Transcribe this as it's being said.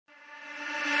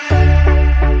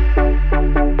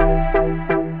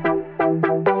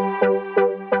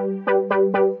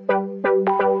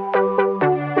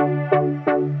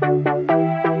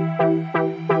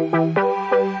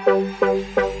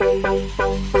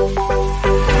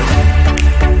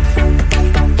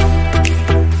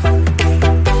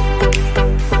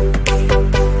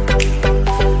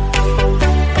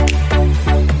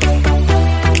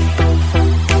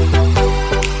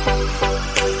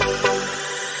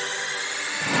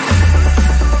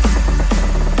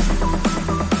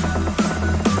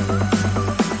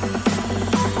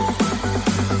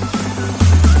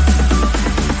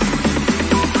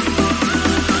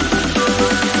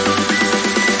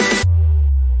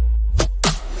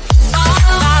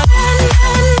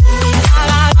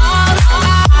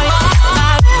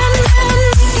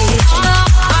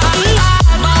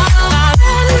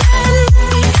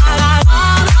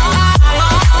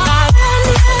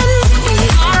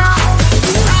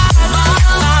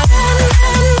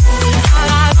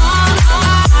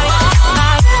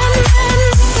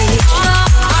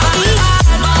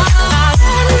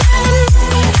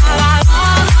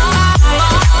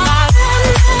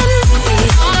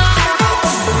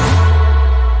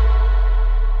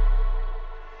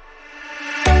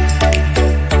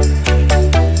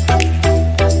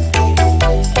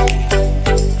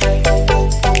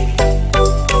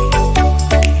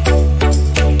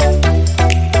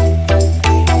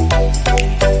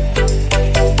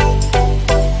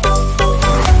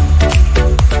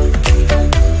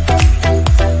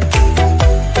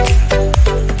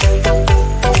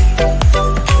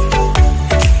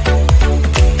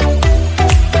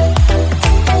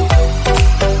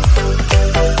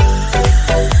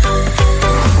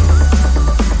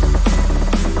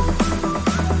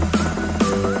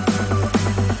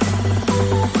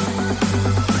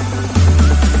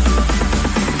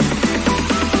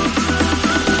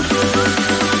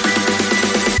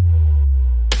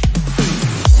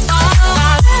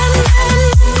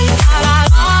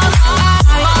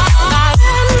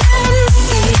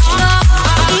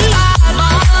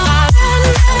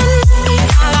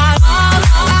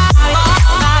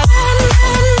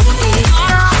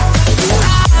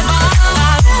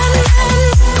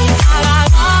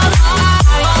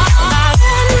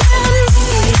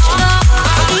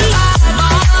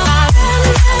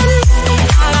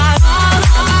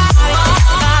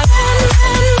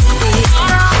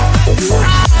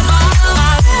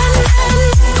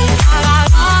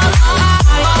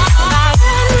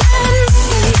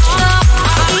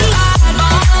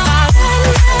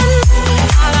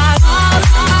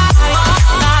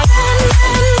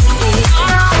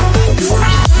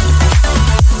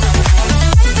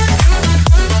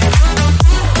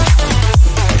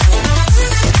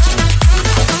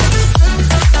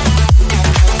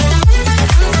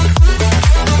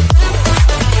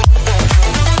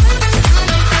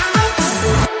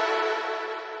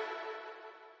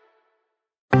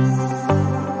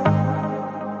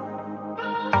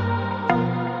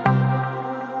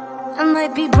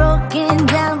looking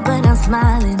down, but I'm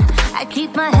smiling. I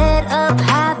keep my head up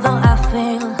high, though I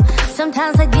fail.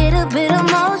 Sometimes I get a bit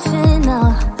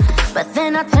emotional, but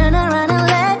then I turn around and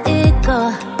let it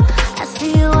go. I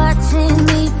see you watching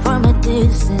me from a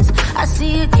distance. I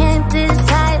see you can't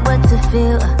decide what to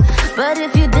feel, but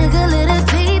if you dig a little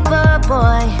deeper,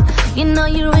 boy, you know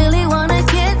you really wanna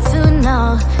get to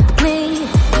know me.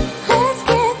 Let's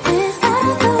get this out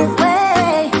of the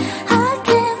way. I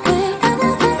can't wait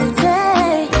another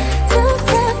day to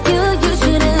tell you you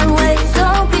shouldn't wait.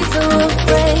 Don't be so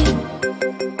afraid.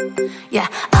 Yeah,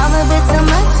 I'm a bit too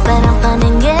much, but I'm fun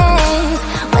and games.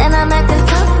 When I'm acting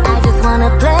tough, I just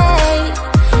wanna play.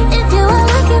 If you are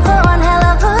looking for one hell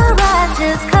of a ride,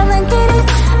 just come and get it.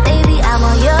 Baby, I'm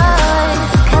all yours.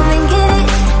 Come and get it,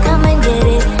 come and get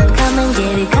it, come and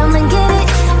get it, come and get it,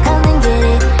 come and get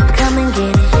it, come and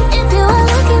get it. If you are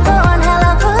looking for one hell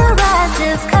of a ride,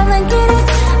 just come and get it.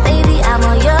 Baby, I'm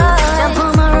all yours. Jump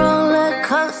on my roller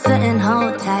coaster and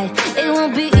hold tight. It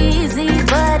won't be easy,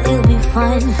 but it'll be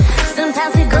fun.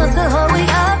 Sometimes it goes the whole way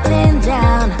up and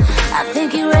down. I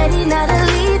think you're ready now to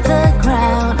leave the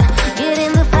ground. Get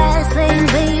in the fast lane,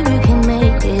 babe, you can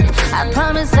make it. I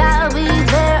promise I'll be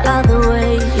there all the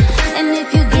way. And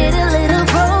if you get a little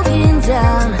broken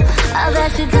down, all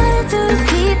that you gotta do is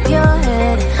keep your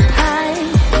head high.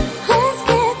 Let's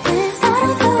get this out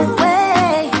of the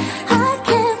way. I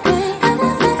can't wait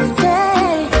another day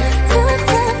to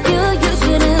tell you you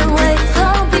shouldn't wait.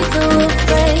 Don't be so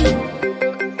afraid.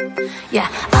 Yeah,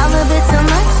 I'm a bit too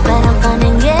much, but I'm fun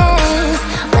and games.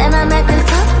 When I'm acting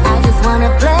tough, I just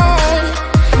wanna play.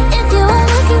 If you are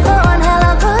looking for one hell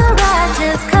of a ride,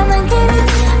 just come and get it.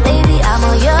 Baby, I'm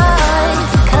all yours.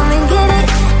 Come and get it,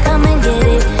 come and get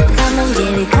it, come and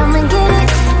get it, come and get it,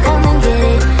 come and get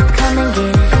it, come and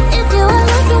get it. If you are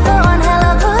looking for one hell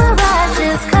of a ride,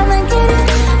 just come and get it.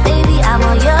 Baby, I'm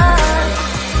all yours.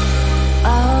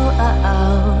 Oh, oh,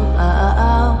 oh, oh,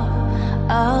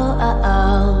 oh, oh, oh, oh, oh,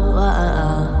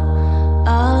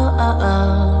 oh, oh,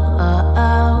 oh, oh,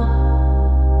 oh.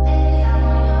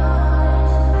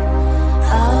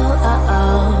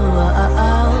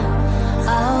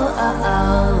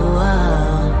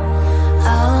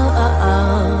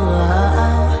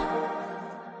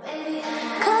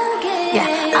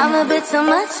 I'm a bit too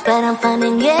much, but I'm fun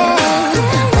and games.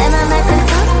 When I'm acting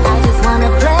tough, I just wanna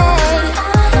play.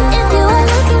 If you are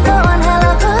looking for one hell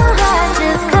of a ride,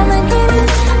 just come and get it.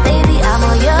 Baby, I'm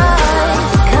all yours.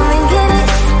 Come and get it,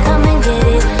 come and get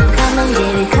it, come and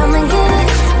get it, come and get it,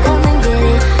 come and get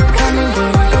it, come and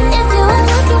get it. If you are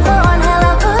looking for one hell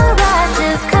of a ride,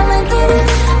 just come and get it.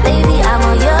 Baby, I'm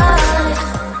all yours.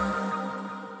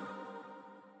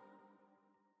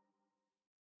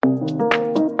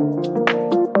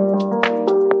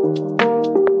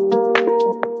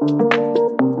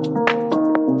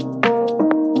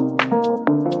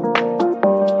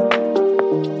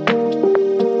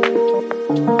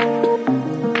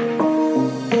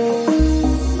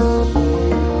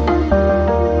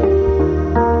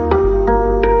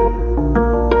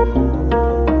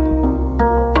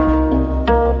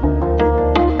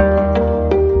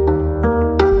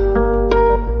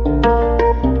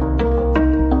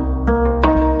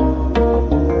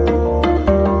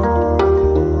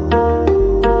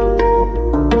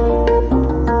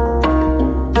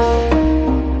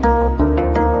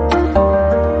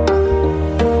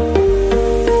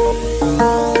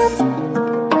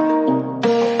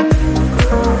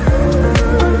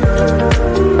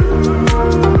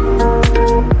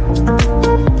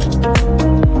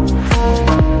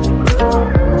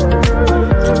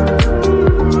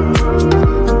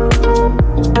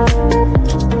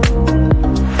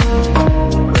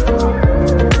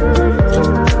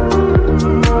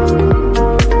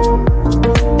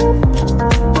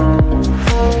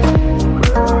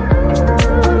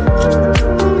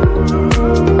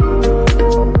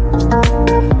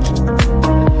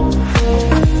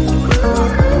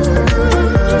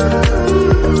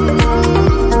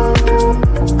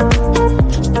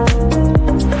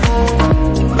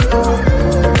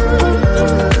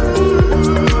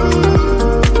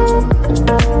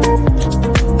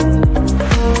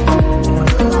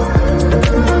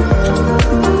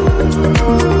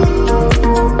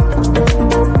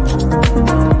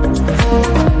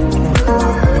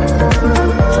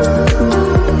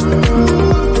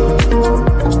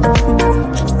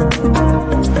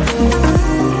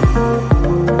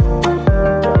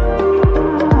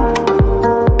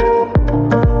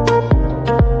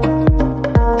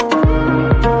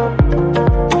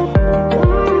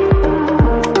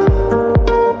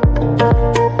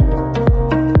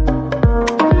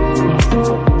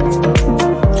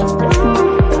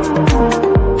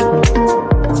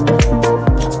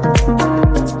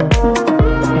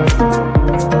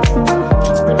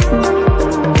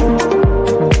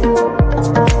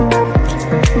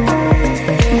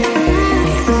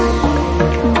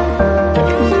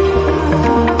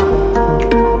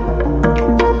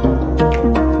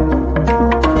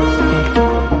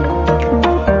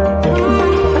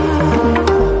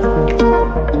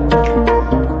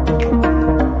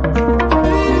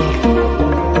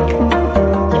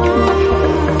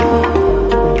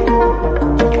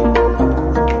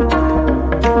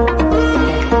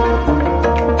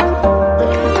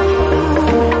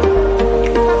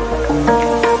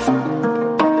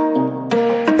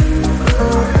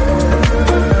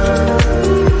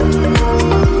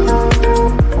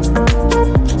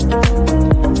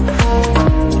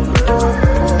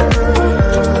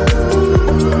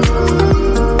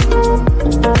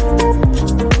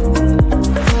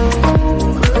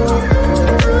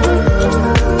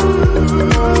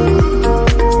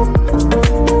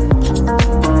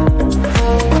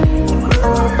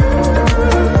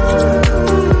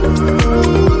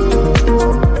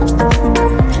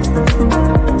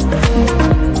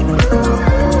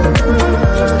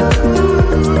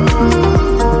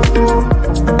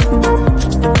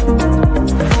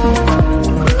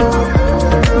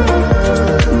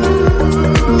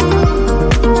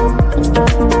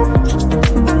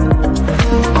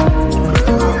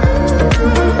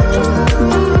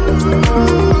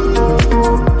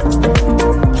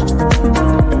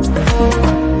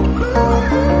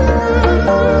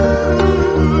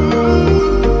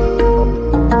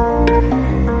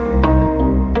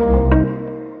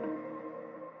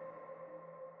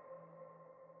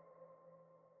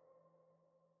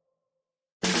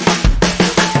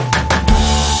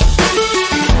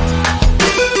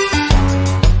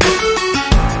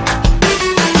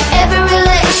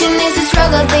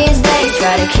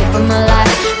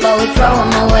 we throw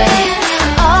them away.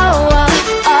 Oh, oh,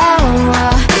 oh,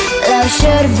 oh, love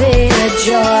should be a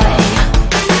joy.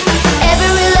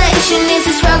 Every relation needs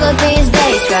a struggle these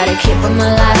days. Try to keep them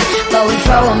alive, but we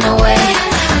throw them away.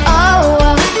 Oh,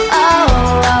 oh, oh,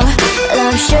 oh,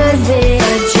 love should be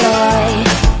a joy.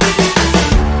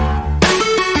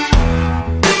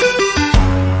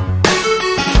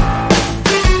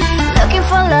 Looking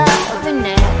for love in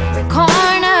every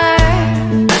corner.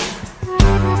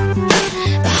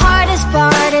 The hardest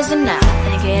part is to not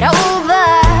think it over.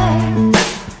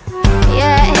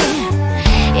 Yeah,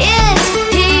 is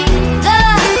he the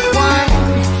one?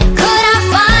 Could I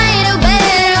find a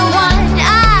better one?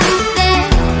 I think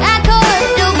I could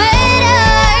do better.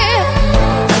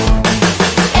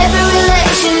 Every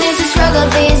relation needs a struggle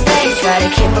these days. Try to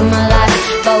keep them alive,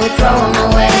 but we throw them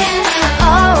away.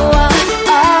 Oh, oh,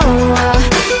 oh, oh,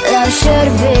 love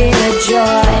should be a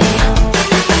joy.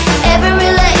 Every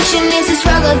relation needs a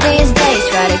struggle these days.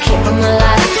 Try to keep them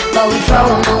alive, but we throw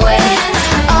them away.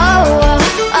 Oh, oh,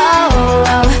 oh,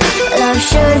 oh, love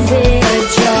should be a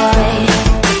joy.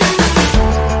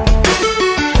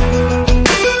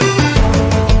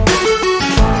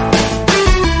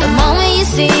 The moment you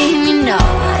see him, you know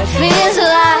what it feels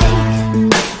like.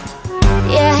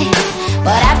 Yeah,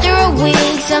 but after a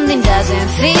week, something doesn't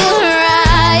feel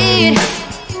right.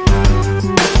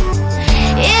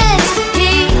 Is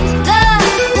he the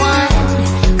one?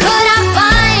 Could I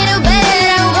find a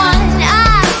better one?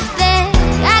 I think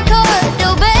I could do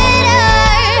better.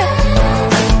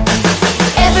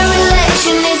 Every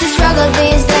relation needs a struggle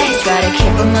these days. Try to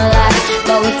keep them alive,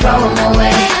 but we throw them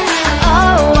away.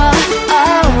 Oh, oh,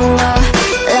 oh, oh,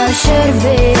 love should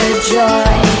be a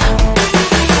joy.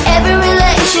 Every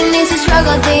relation needs a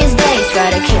struggle these days. Try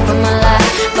to keep them alive,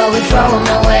 but we throw them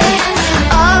away.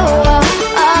 Oh, oh,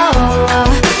 oh, oh,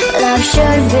 love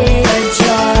should be a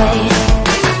joy.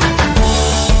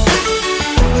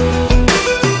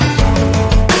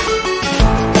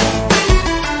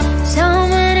 So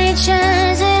many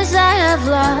chances I have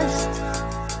lost.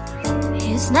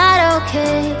 It's not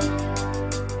okay.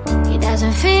 He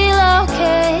doesn't feel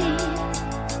okay.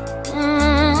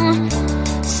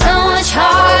 So much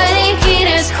heartache in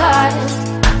his heart.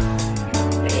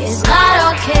 It's not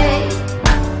okay.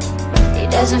 He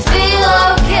doesn't feel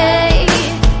okay.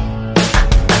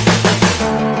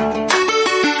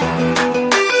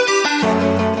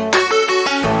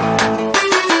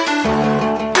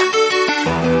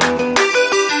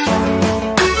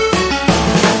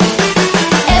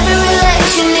 Every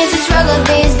relation needs a struggle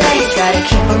these days. Try to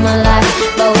keep them alive,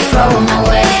 but we throw them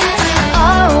away.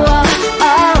 Oh, oh,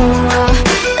 oh, oh,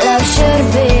 love should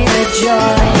be a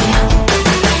joy.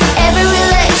 Every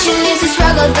relation needs a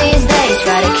struggle these days.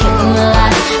 Try to keep them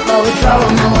alive, but we throw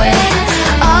them away.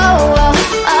 Oh, oh,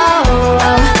 oh,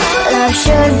 oh, love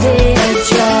should be a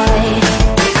joy.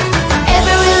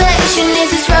 Every relation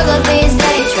needs a struggle these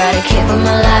days. Try to keep them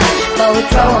alive, but we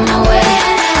throw them away.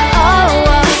 Oh,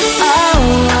 oh, oh,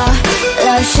 oh,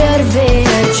 love should be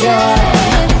a joy.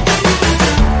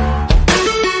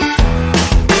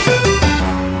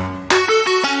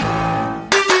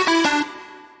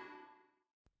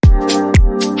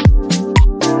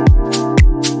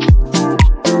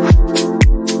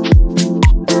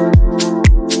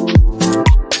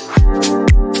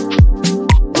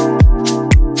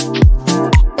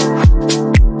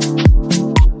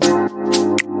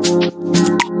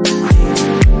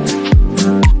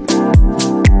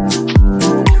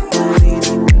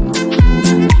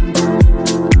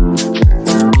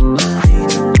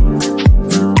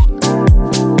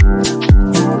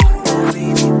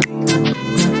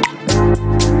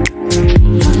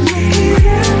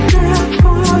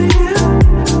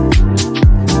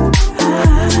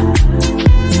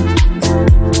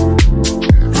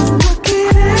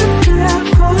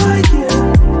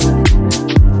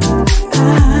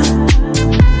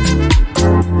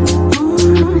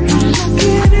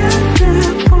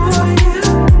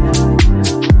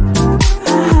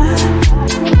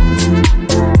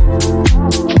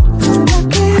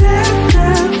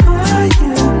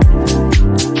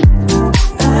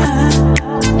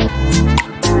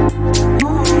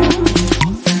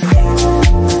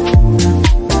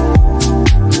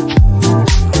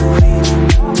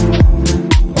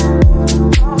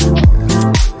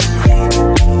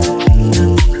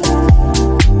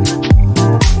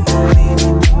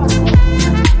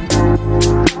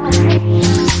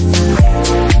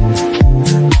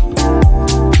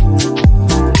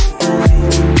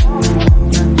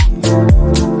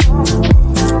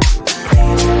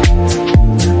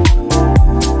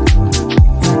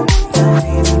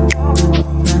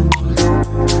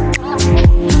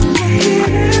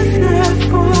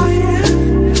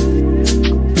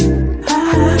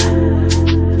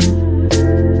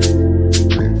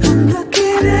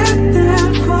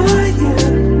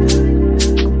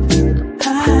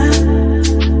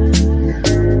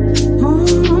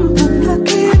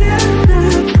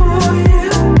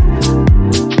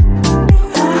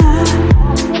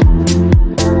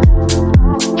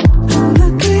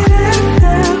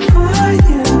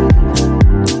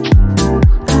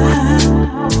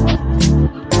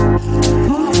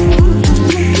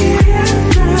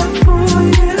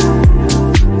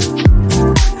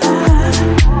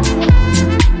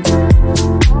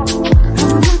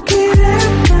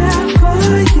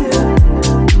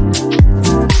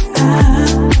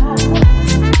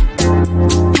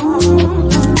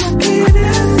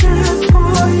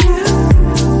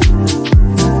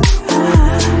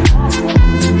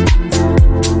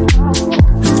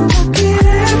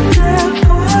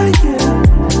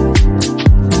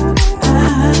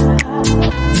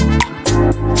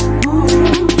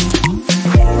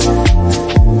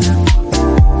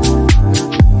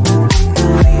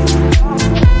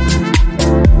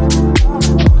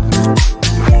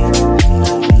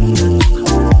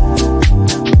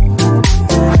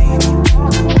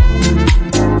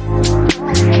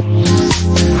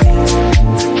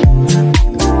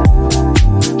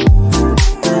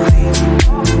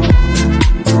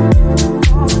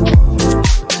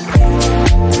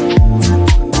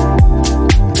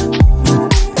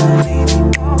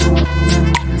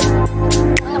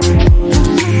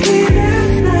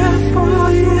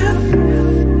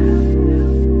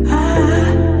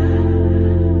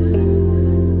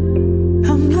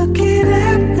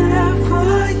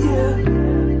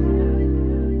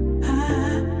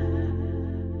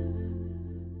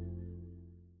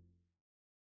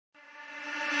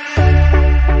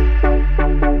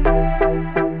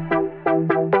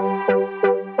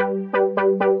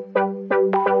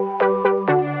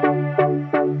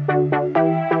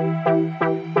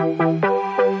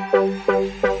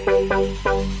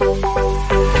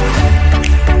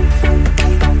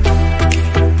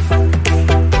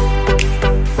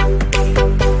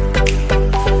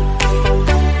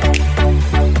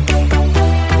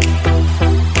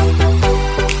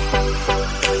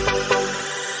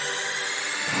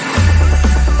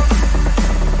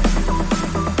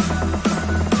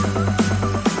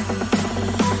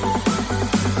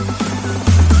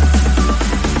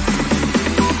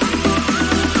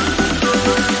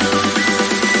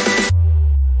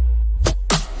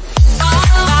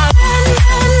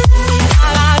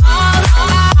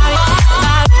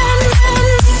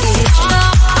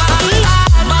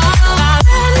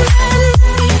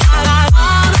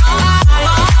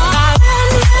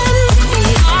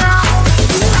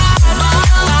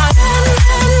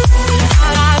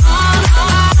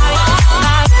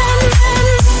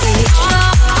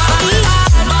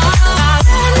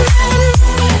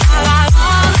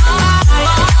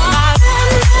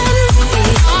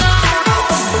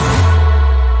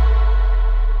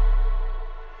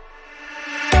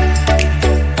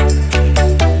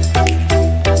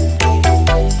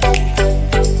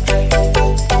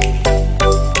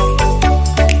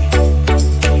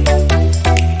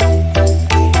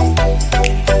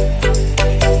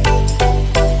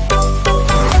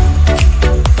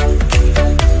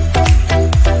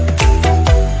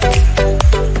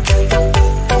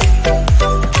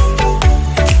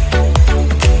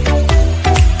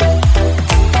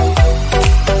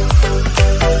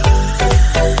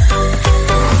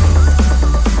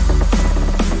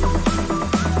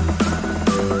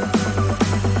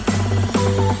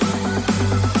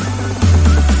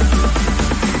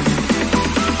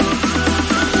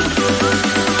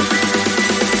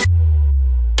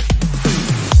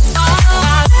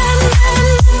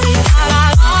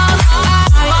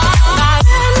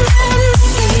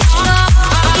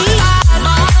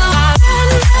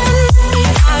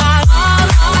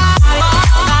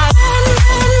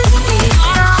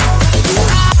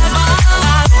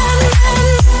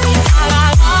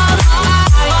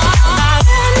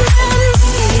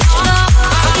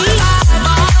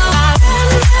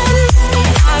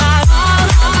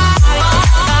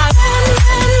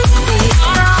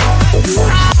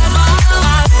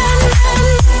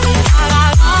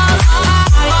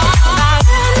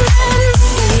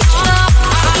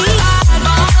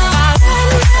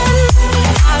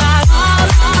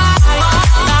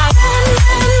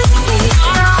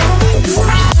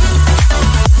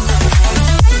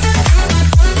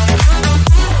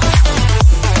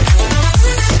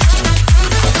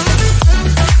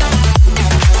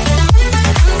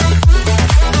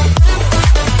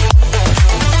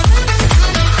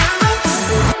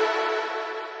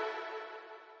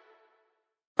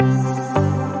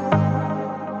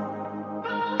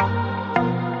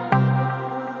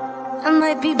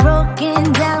 be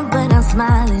broken down, but I'm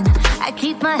smiling. I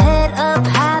keep my head up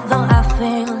high, though I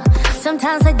fail.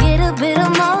 Sometimes I get a bit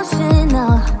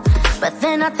emotional, but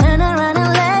then I turn around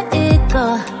and let it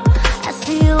go. I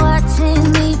see you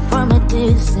watching me from a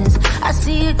distance. I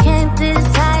see you can't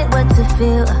decide what to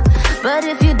feel, but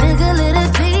if you dig a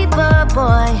little deeper,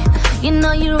 boy, you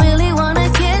know you really wanna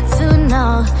get to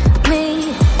know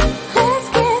me. Let's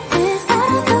get this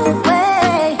out of the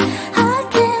way. I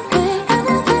can't wait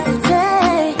another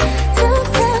day to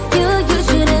tell you you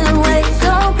shouldn't wait.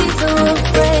 Don't be so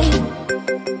afraid.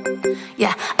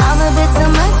 Yeah, I'm a bit too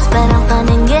much, but I'm fun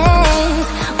and games.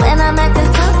 When I'm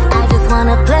acting tough, I just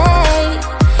wanna play.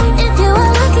 If you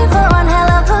are looking for one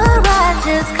hell of a ride,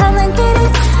 just come and get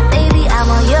it. Baby, I'm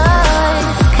all yours.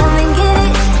 Come and get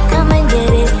it, come and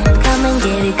get it, come and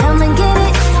get it, come and get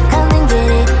it, come and get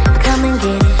it, come and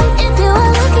get it. If you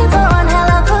are looking for one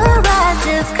hell of a ride,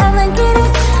 just come and get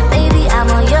it. Baby, I'm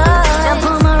all yours. Jump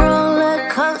on my roller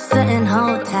coaster and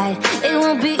hold tight. It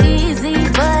won't be easy,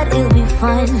 but it'll be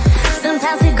fun.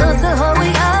 Sometimes it goes the whole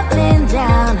way up and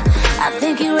down. I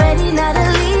think you're ready now to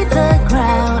leave the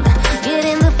ground. Get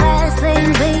in the fast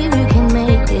lane, babe, you can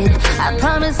make it. I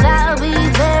promise I'll be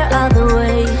there all the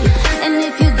way. And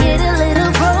if you get a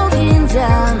little broken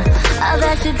down, all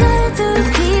that you gotta do is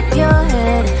keep your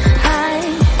head high.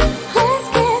 Let's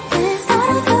get this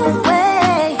out of the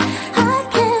way. I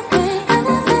can't wait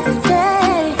another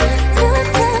day to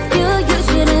tell you you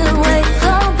shouldn't wait.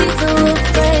 Don't be so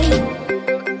afraid.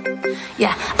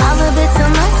 Yeah, I'm a bit too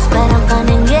much, but I'm fun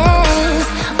and games.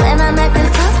 When I'm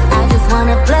acting tough, I just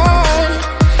wanna play.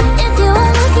 If you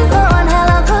are looking for one hell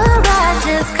of a ride,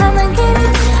 just come and get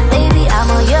it. Baby, I'm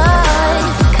all yours.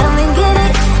 Come and get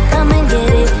it, come and get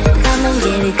it, come and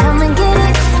get it, come and get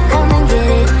it, come and get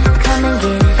it, come and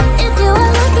get it. If you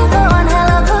are looking for one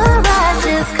hell of a ride,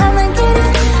 just come and get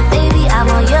it. Baby, I'm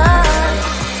all yours.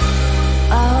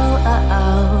 Oh, oh,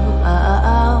 oh, oh, oh,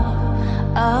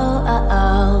 oh, oh, oh,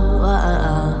 oh,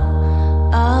 oh.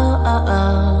 Oh, oh,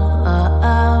 oh, oh,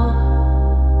 oh.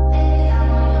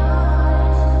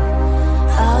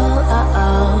 Oh, oh,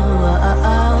 oh, oh,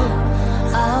 oh.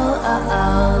 Oh, oh, oh,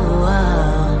 oh.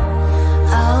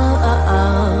 Oh, oh,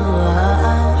 oh,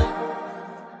 oh.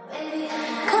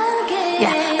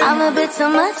 Yeah, I'm a bit too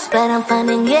much, but I'm fun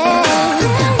and games.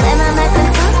 When I'm at the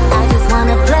top, I just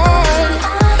wanna play.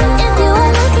 If you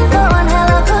are looking for one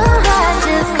hell of a ride,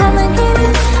 just come and get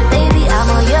it. Baby, I'm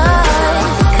all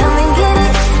yours. Come and get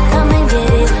it, come and get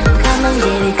it, come and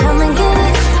get it, come and get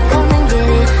it, come and get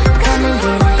it, come and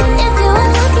get it. If you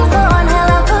are looking for one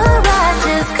hell of a ride,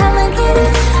 just come and get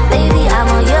it. Baby, I'm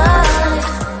all yours.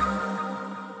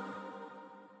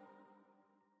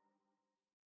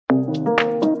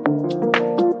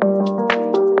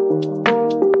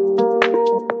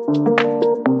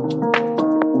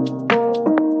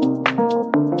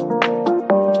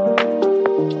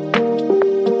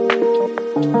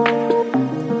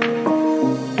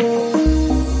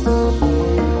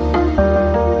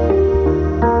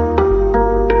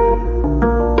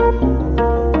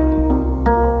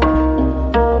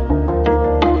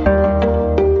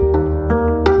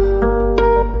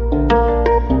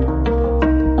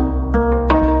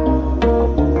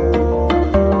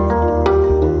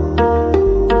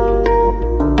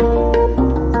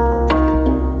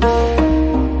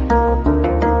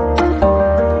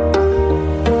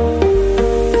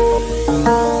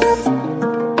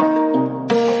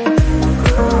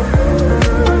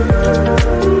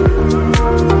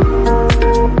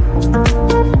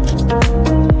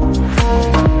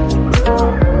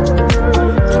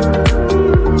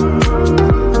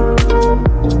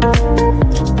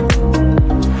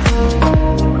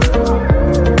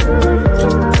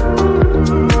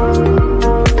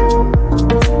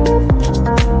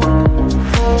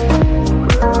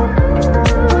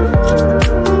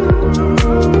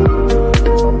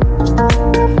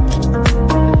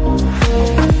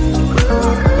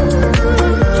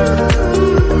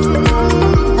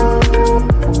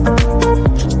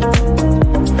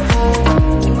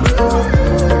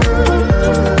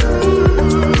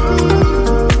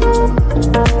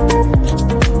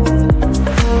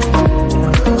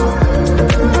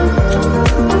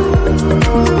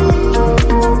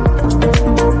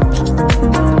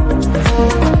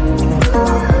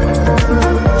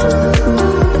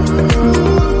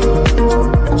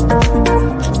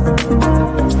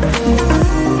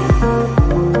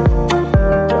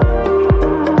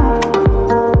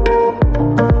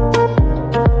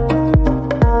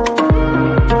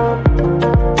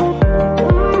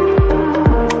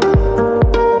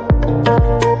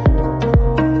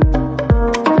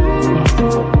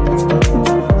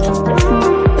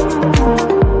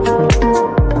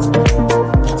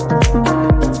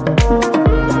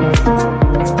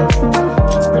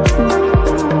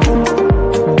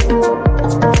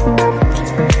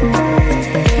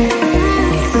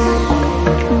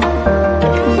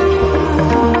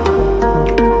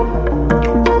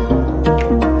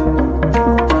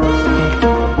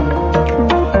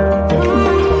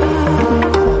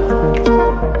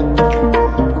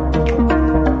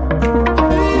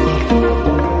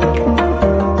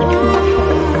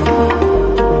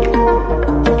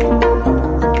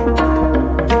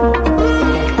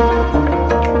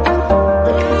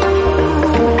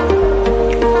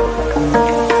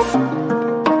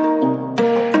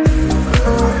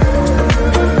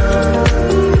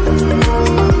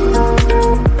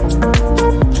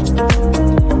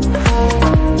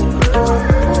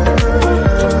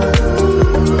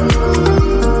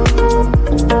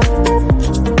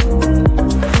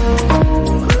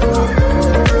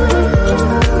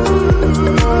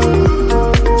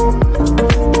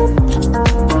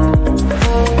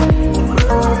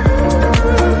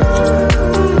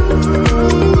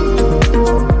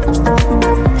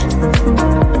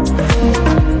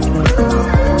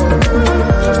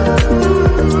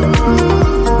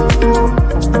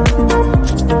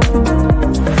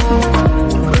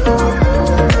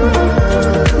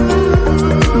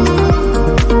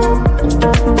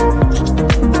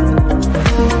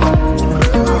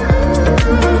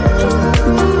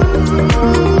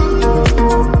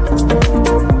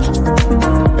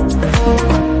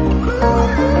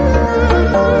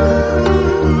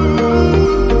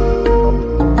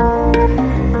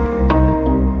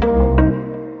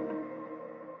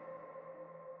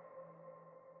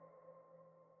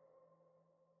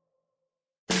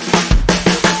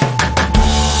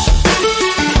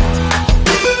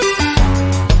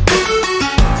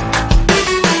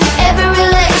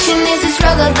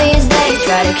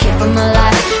 to keep them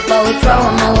alive, but we throw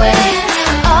them away.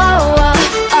 Oh, oh,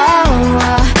 oh,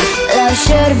 oh, love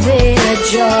should be a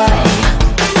joy.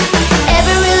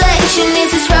 Every relation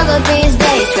needs a struggle these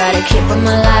days. Try to keep them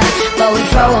alive, but we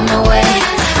throw them away.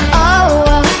 Oh,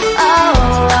 oh,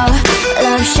 oh, oh,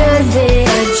 love should be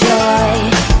a joy.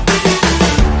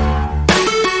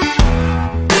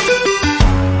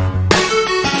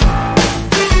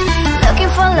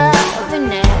 Looking for love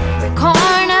in every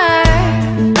corner.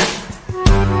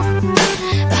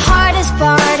 The hardest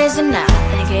part is to not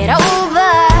think it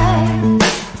over.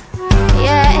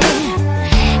 Yeah,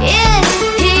 is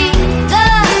he the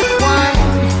one?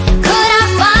 Could I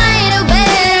find a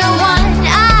better one?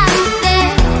 I think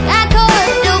I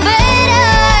could do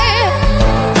better.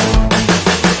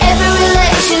 Every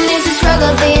relation is a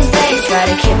struggle these days. Try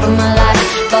to keep them alive,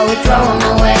 but we throw them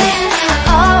away.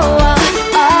 Oh, oh,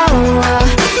 oh, oh,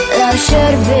 love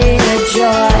should be a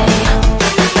joy.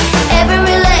 Every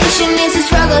relation is a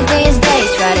struggle these days.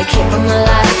 Try to keep them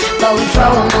alive, but we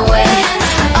throw them away.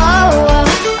 Oh, oh,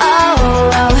 oh,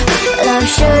 oh, love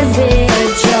should be a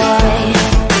joy.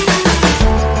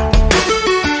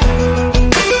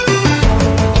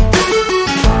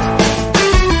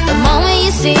 The moment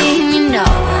you see him, you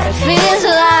know what it feels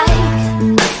like.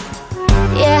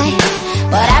 Yeah,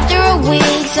 but after a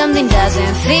week, something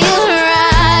doesn't feel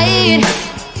right.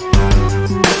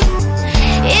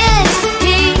 Is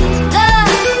he the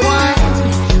one?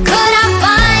 Could I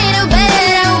find a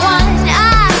better one?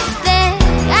 I think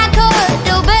I could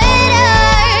do better.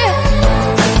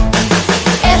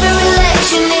 Every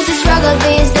relation is a struggle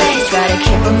these days. Try to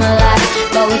keep them alive,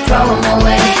 but we throw them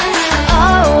away.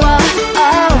 Oh, oh,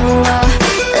 oh, oh,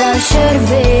 love should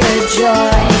be a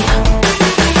joy.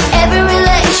 Every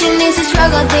relation is a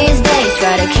struggle these days.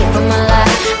 Try to keep them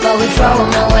alive, but we throw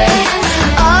them away.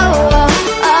 Oh, oh,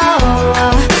 oh,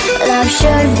 oh, love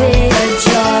should be a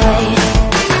joy.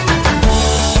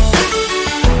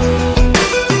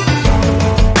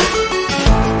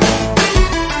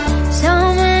 So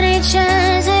many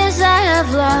chances I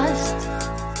have lost.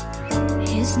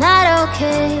 It's not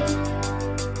okay.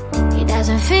 He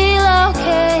doesn't feel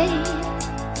okay.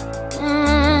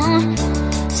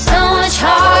 So much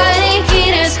heartache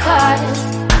in his heart.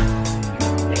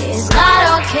 It's not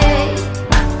okay.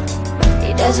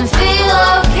 He doesn't feel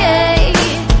okay.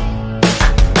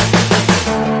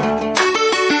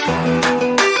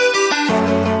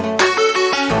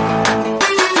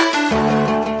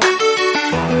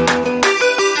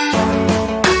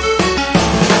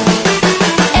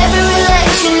 Every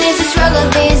relation is a struggle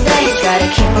these days. Try to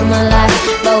keep them alive,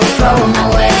 but we throw them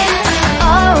away.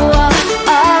 Oh, oh,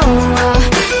 oh, oh,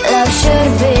 love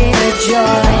should be a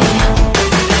joy.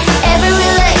 Every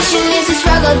relation is a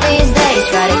struggle these days.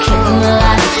 Try to keep them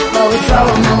alive, but we throw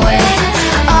them away.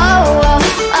 Oh, oh,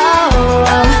 oh,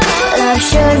 oh, love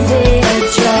should be a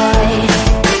joy.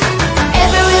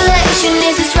 Every relation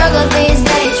is a struggle these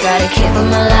days. Try to keep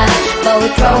them alive, but we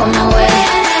throw them away.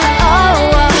 Oh,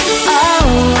 oh, oh,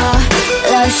 oh,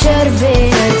 love should be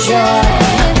a joy.